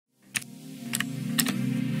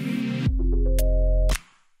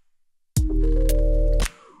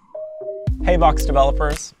Hey Box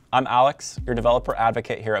developers, I'm Alex, your developer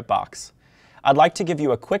advocate here at Box. I'd like to give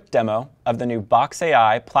you a quick demo of the new Box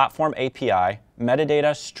AI Platform API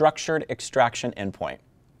Metadata Structured Extraction Endpoint.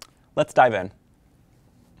 Let's dive in.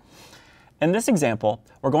 In this example,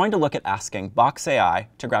 we're going to look at asking Box AI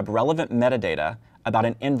to grab relevant metadata about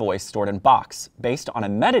an invoice stored in Box based on a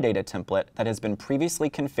metadata template that has been previously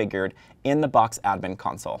configured in the Box admin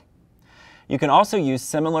console. You can also use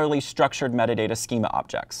similarly structured metadata schema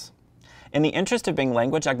objects. In the interest of being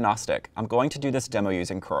language agnostic, I'm going to do this demo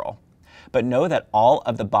using curl. But know that all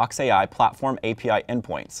of the Box AI Platform API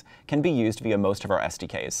endpoints can be used via most of our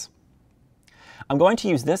SDKs. I'm going to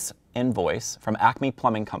use this invoice from Acme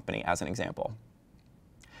Plumbing Company as an example.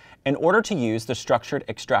 In order to use the structured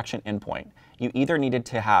extraction endpoint, you either needed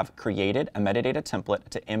to have created a metadata template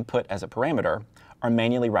to input as a parameter or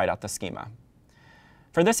manually write out the schema.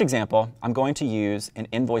 For this example, I'm going to use an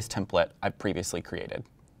invoice template I've previously created.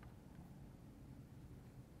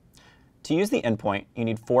 To use the endpoint, you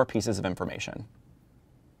need 4 pieces of information.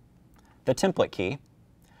 The template key,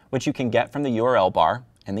 which you can get from the URL bar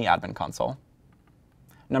in the admin console.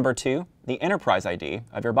 Number 2, the enterprise ID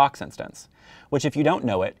of your Box instance, which if you don't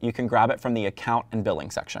know it, you can grab it from the account and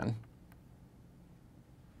billing section.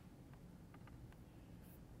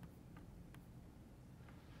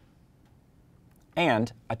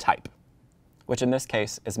 And a type, which in this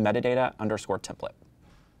case is metadata_template.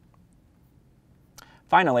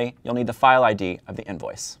 Finally, you'll need the file ID of the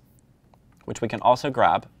invoice, which we can also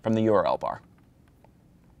grab from the URL bar.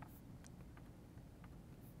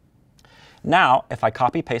 Now, if I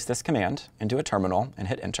copy-paste this command into a terminal and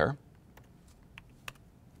hit Enter,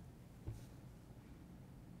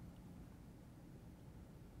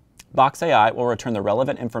 Box AI will return the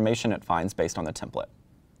relevant information it finds based on the template.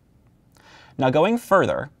 Now going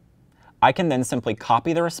further, I can then simply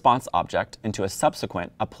copy the response object into a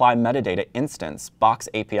subsequent apply metadata instance Box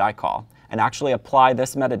API call and actually apply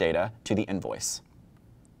this metadata to the invoice.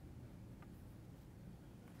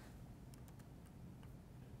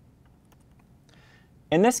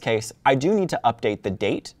 In this case, I do need to update the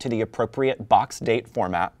date to the appropriate Box date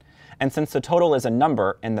format, and since the total is a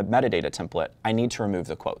number in the metadata template, I need to remove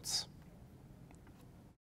the quotes.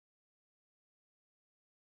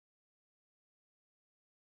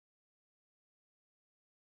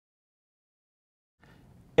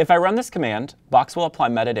 If I run this command, Box will apply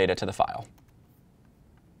metadata to the file.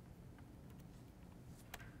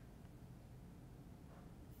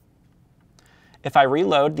 If I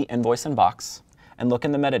reload the invoice in Box and look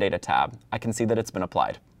in the metadata tab, I can see that it's been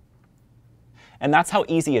applied. And that's how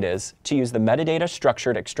easy it is to use the metadata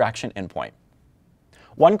structured extraction endpoint.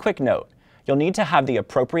 One quick note, you'll need to have the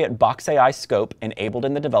appropriate Box AI scope enabled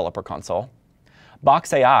in the developer console,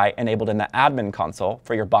 Box AI enabled in the admin console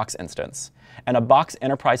for your Box instance, and a Box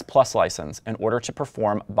Enterprise Plus license in order to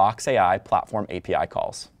perform Box AI Platform API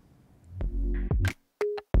calls.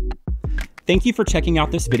 Thank you for checking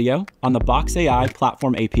out this video on the Box AI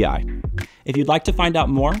Platform API. If you'd like to find out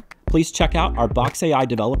more, please check out our Box AI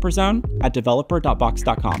Developer Zone at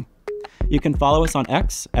developer.box.com. You can follow us on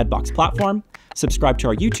X at Box Platform, subscribe to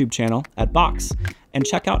our YouTube channel at Box, and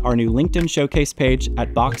check out our new LinkedIn showcase page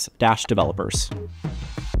at Box-Developers.